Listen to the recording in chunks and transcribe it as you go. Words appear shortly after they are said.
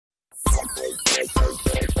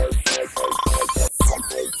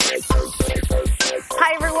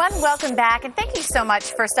Hi, everyone. Welcome back. And thank you so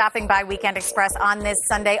much for stopping by Weekend Express on this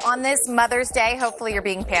Sunday, on this Mother's Day. Hopefully you're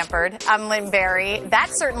being pampered. I'm Lynn Berry.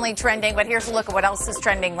 That's certainly trending, but here's a look at what else is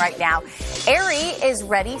trending right now. Aerie is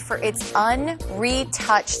ready for its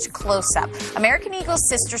unretouched close-up. American Eagle's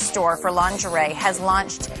sister store for lingerie has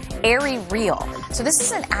launched Aerie Real. So this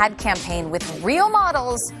is an ad campaign with real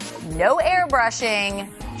models, no airbrushing.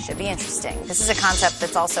 Should be interesting. This is a concept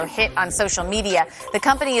that's also hit on social media. The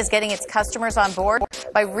company is getting its customers on board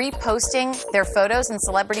by reposting their photos, and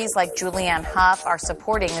celebrities like Julianne Hough are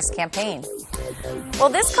supporting this campaign. Well,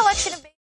 this collection of